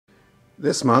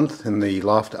This month in the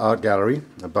Loft Art Gallery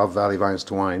above Valley Vines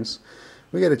to Wines,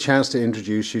 we get a chance to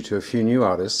introduce you to a few new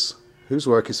artists whose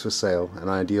work is for sale and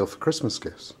ideal for Christmas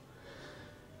gifts.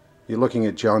 You're looking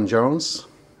at John Jones,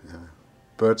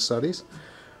 bird studies,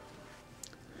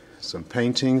 some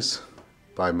paintings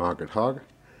by Margaret Hogg,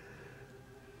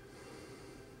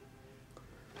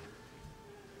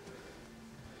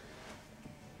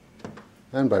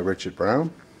 and by Richard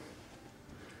Brown.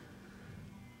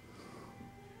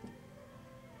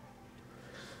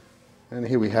 And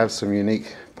here we have some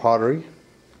unique pottery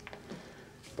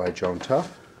by Joan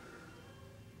Tuff.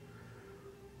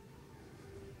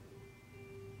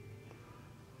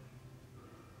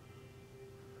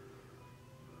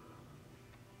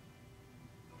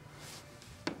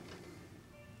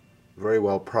 Very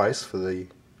well priced for the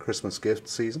Christmas gift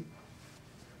season.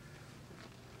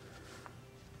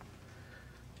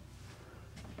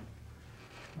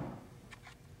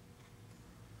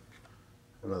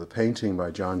 Another painting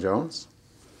by John Jones.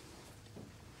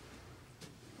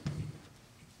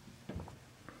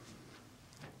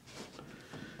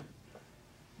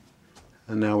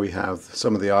 And now we have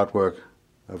some of the artwork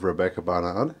of Rebecca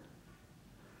Barnard.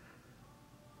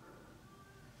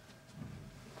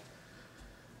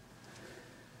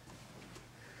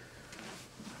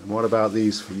 And what about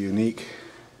these unique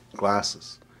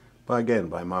glasses? Again,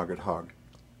 by Margaret Hogg.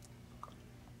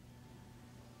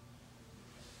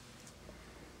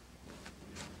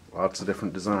 Lots of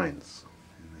different designs.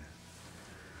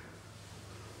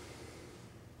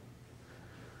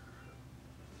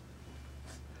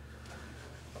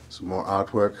 Some more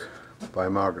artwork by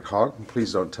Margaret Hogg.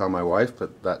 Please don't tell my wife,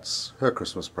 but that's her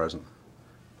Christmas present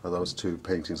for those two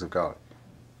paintings of God.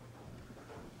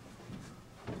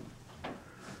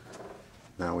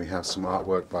 Now we have some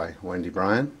artwork by Wendy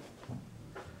Bryan.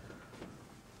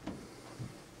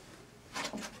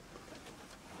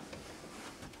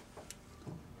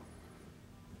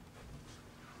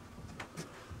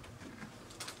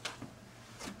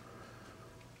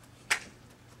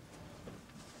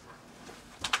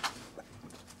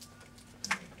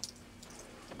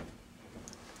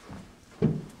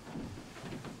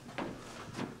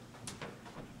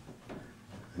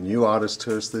 A new artist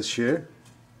to us this year,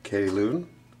 Katie Loon.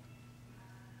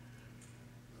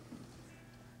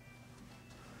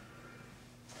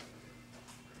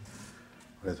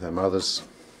 With her mother's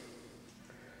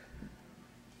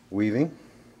weaving.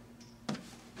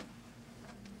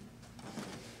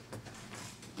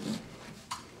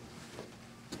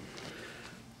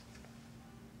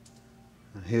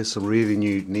 And here's some really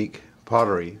unique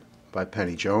pottery by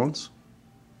Penny Jones.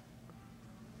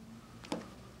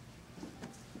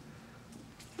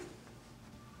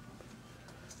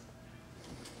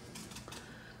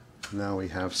 Now we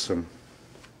have some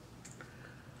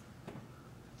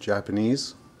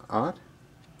Japanese art.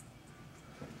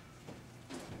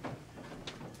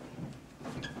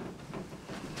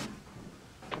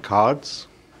 Cards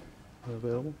are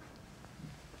available.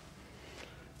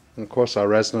 And of course our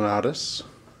resident artists.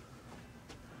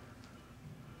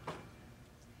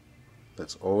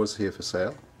 That's always here for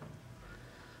sale.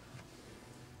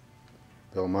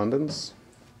 Bill Munden's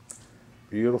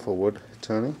beautiful wood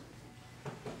turning.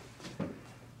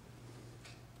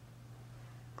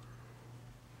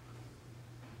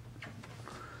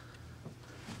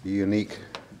 The unique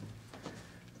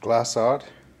glass art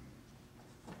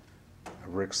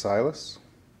of Rick Silas.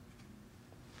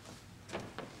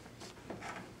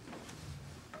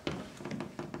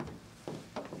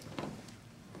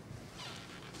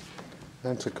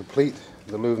 And to complete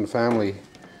the Leuven family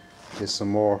is some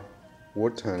more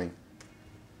wood turning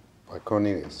by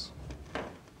Cornelius.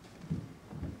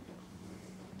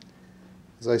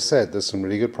 As I said, there's some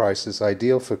really good prices,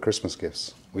 ideal for Christmas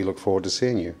gifts. We look forward to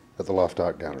seeing you at the Loft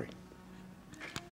Art Gallery.